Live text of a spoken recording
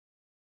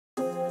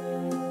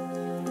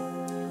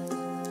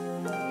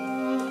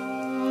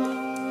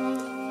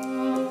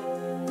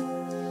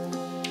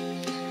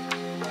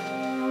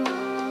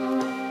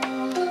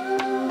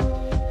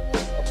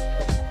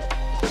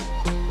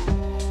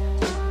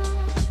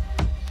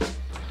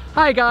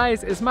Hi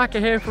guys, it's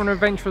Maka here from An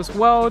Adventurous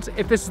World.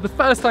 If this is the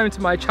first time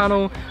to my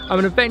channel, I'm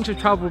an adventure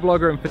travel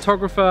blogger and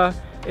photographer.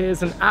 It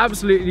is an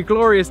absolutely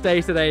glorious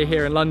day today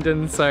here in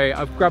London, so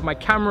I've grabbed my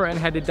camera and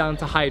headed down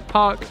to Hyde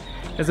Park.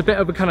 There's a bit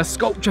of a kind of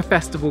sculpture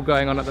festival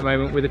going on at the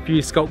moment with a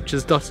few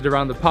sculptures dotted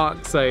around the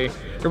park, so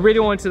I really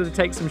wanted to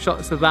take some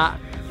shots of that.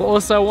 But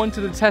also I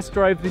wanted to test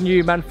drive the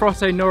new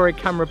Manfrotto Noreg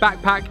camera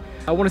backpack.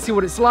 I want to see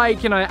what it's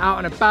like, you know,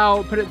 out and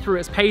about, put it through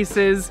its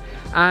paces,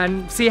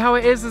 and see how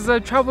it is as a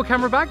travel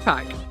camera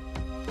backpack.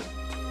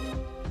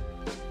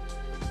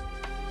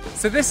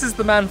 So this is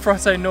the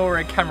Manfrotto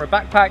Noreg camera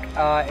backpack.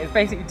 It's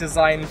basically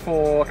designed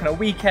for kind of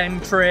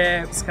weekend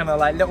trips, kind of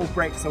like little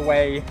breaks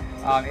away.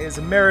 It is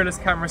a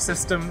mirrorless camera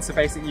system, so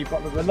basically you've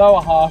got the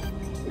lower half,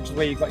 which is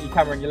where you've got your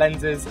camera and your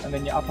lenses, and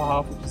then your upper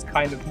half, which is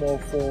kind of more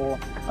for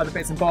other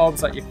bits and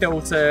bobs like your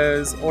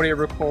filters, audio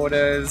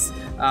recorders,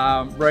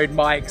 Rode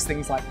mics,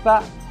 things like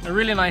that. A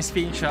really nice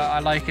feature I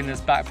like in this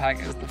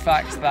backpack is the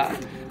fact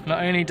that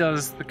not only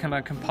does the kind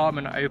of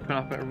compartment open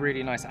up at a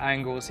really nice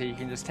angle so you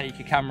can just take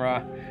your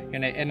camera, you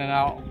know, in and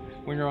out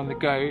when you're on the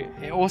go,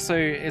 it also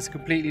is a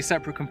completely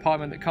separate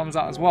compartment that comes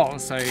out as well.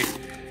 So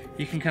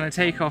you can kind of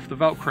take off the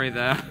Velcro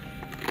there,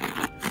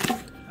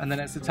 and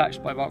then it's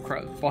attached by Velcro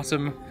at the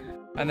bottom.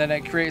 And then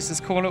it creates this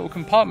cool little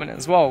compartment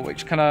as well,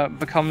 which kind of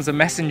becomes a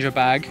messenger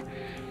bag.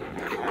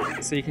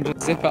 So you can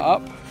just zip it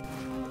up.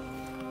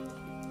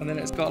 And then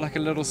it's got like a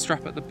little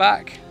strap at the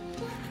back.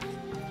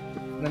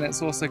 And then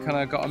it's also kind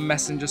of got a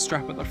messenger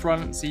strap at the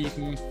front, so you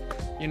can,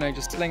 you know,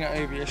 just sling it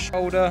over your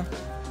shoulder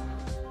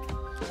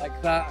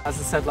like that. As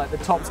I said, like the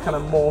top's kind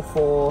of more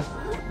for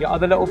your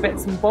other little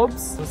bits and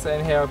bobs. So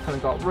in here I've kind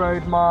of got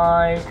Rode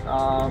mic,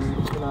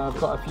 you know, I've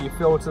got a few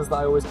filters that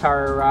I always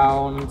carry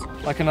around,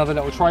 like another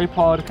little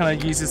tripod, kind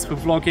of uses for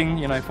vlogging,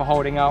 you know, for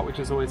holding out, which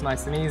is always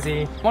nice and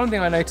easy. One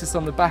thing I noticed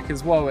on the back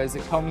as well is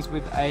it comes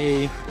with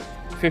a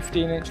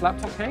 15-inch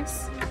laptop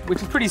case,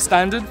 which is pretty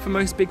standard for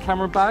most big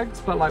camera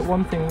bags, but like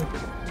one thing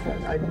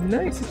that I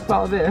noticed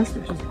about this,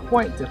 which is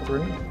quite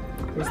different,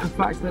 is the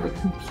fact that it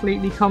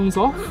completely comes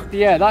off.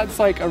 Yeah, that's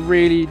like a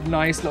really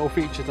nice little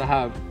feature to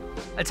have.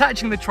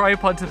 Attaching the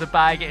tripod to the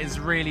bag is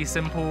really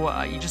simple.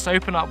 You just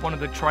open up one of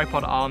the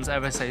tripod arms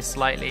ever so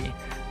slightly,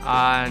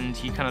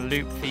 and you kind of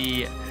loop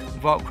the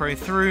Velcro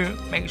through,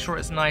 make sure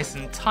it's nice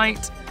and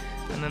tight,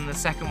 and then the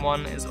second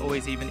one is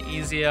always even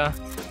easier.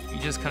 You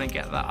just kind of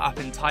get that up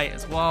and tight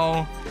as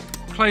well.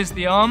 Close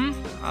the arm,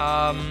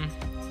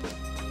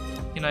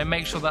 you know,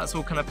 make sure that's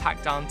all kind of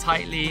packed down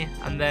tightly,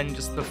 and then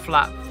just the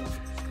flap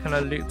kind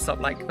of loops up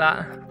like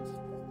that.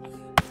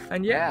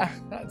 And yeah,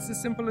 that's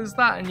as simple as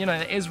that. And you know,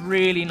 it is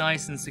really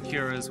nice and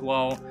secure as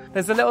well.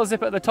 There's a little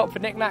zip at the top for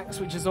knickknacks,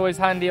 which is always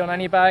handy on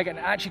any bag, and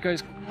it actually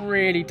goes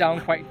really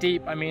down quite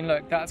deep. I mean,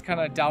 look, that's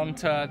kind of down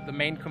to the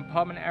main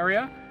compartment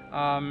area.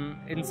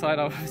 Inside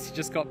I've obviously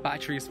just got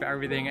batteries for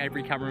everything.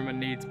 Every cameraman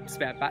needs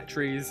spare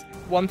batteries.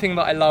 One thing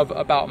that I love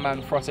about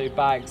Manfrotto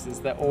bags is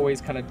they're always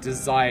kind of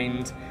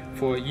designed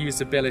for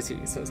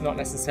usability. So it's not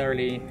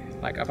necessarily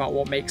like about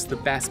what makes the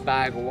best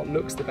bag or what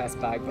looks the best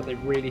bag, but they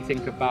really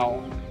think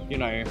about, you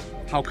know,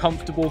 how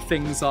comfortable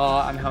things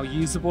are and how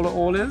usable it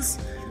all is.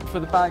 For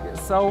the bag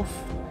itself,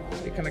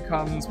 it kind of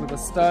comes with a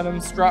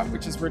sternum strap,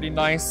 which is really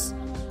nice.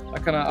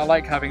 I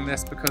like having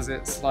this because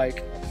it's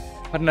like,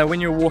 I don't know,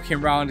 when you're walking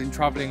around and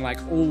traveling like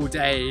all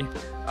day,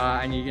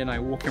 and you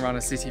know, walking around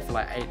a city for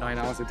like 8-9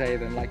 hours a day,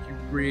 then like you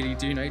really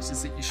do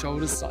notice that your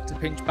shoulders start to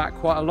pinch back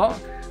quite a lot.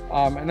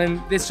 And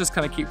then this just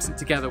kind of keeps it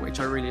together,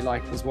 which I really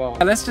like as well.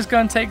 Let's just go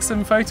and take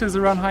some photos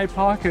around Hyde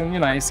Park and, you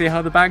know, see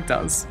how the bag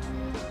does.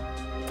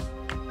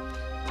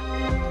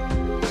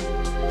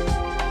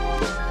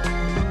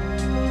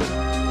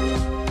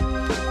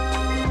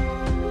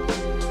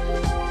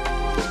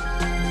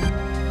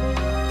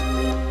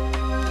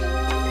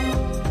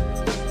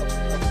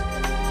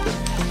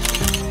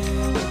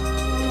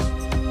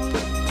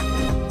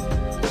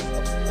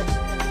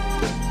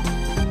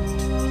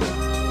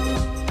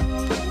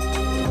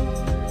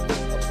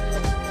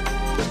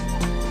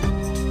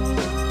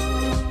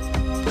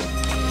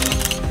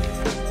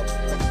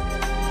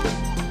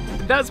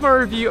 That's my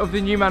review of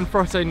the new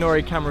Manfrotto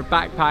Noreg camera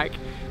backpack.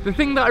 The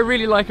thing that I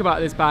really like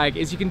about this bag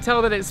is you can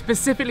tell that it's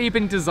specifically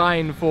been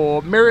designed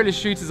for mirrorless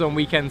shooters on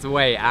weekends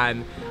away,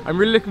 and I'm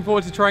really looking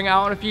forward to trying it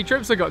out on a few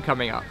trips I got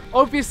coming up.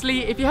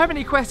 Obviously, if you have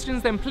any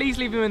questions, then please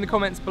leave them in the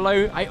comments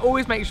below. I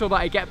always make sure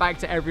that I get back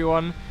to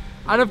everyone.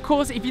 And of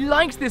course, if you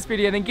liked this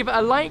video, then give it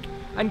a like,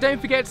 and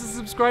don't forget to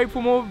subscribe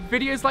for more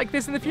videos like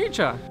this in the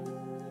future.